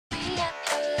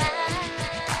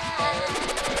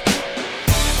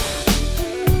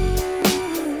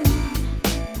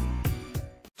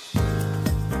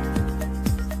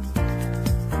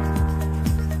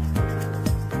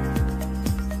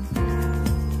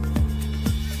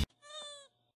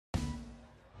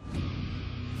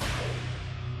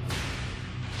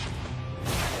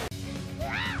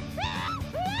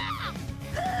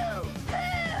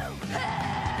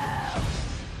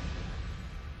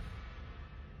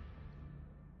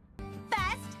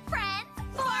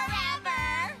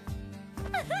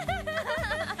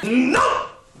No!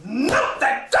 No!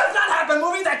 That does not happen,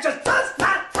 movie! That just does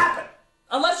not happen!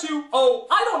 Unless you, oh,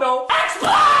 I don't know,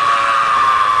 explain!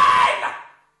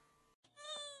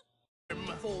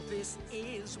 For this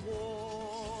is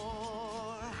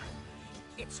war.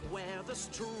 It's where the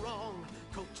strong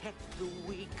protect the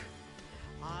weak.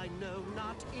 I know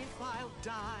not if I'll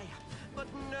die, but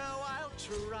no, I'll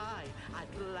try.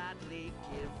 I'd gladly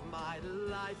give my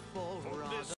life for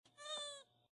this.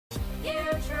 You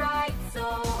tried so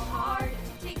hard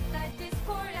to take that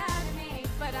discord out of me,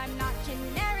 but I'm not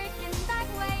generic in that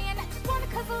way, and I just wanna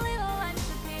cause a little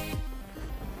entropy.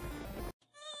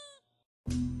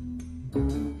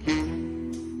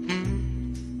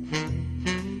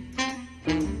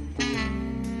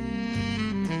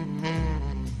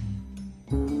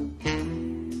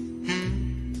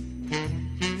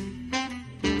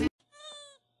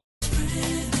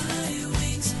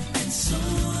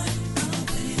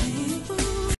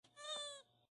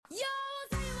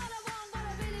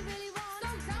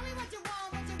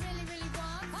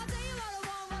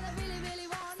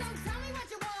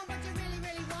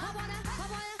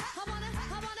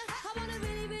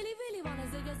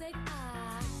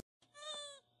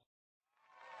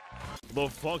 The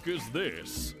fuck is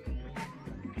this?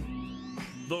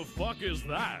 The fuck is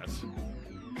that?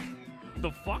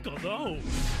 The fuck are those?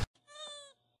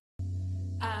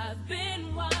 I've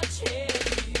been watching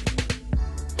you.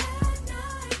 At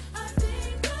night, I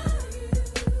think of you.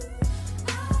 I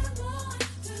want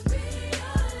to be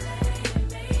your lady,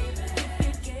 baby. If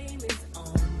your game is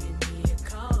on, give me a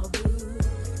call, boo.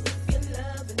 If you're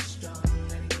loving strong,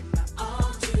 let me give my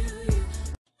all to you.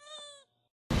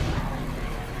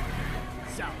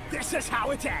 So this is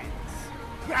how it ends.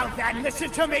 Well then, listen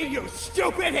to me, you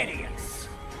stupid idiots!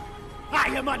 I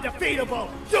am undefeatable!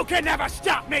 You can never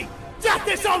stop me! Death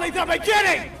is only the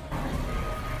beginning!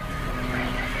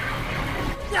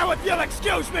 Now if you'll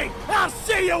excuse me, I'll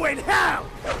see you in hell!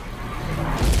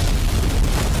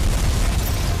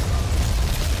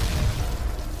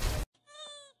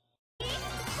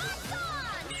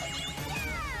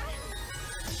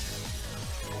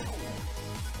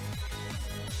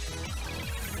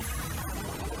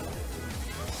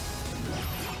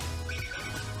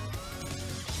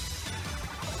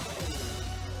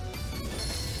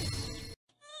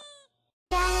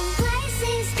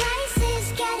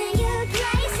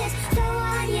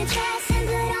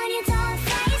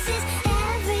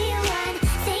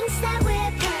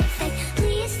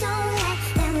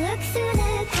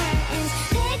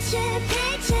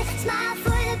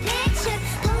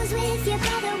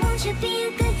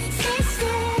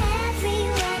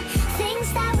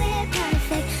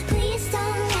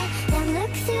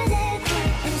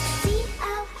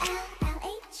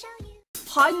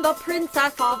 I'm the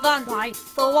princess of the night,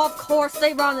 so of course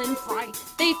they run in fright.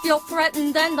 They feel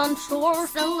threatened and unsure,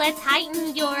 So let's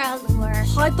heighten your allure.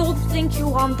 I don't think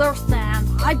you understand.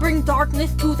 I bring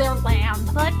darkness to their land.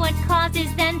 But what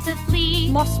causes them to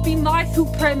flee? Must be my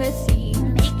supremacy.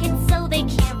 Make it so they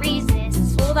can't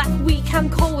resist, so that we can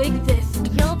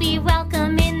coexist. You'll be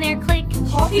welcome in their clique.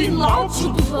 Talking loud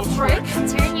to do the trick.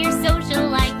 Turn your social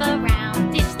life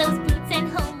around. Ditch those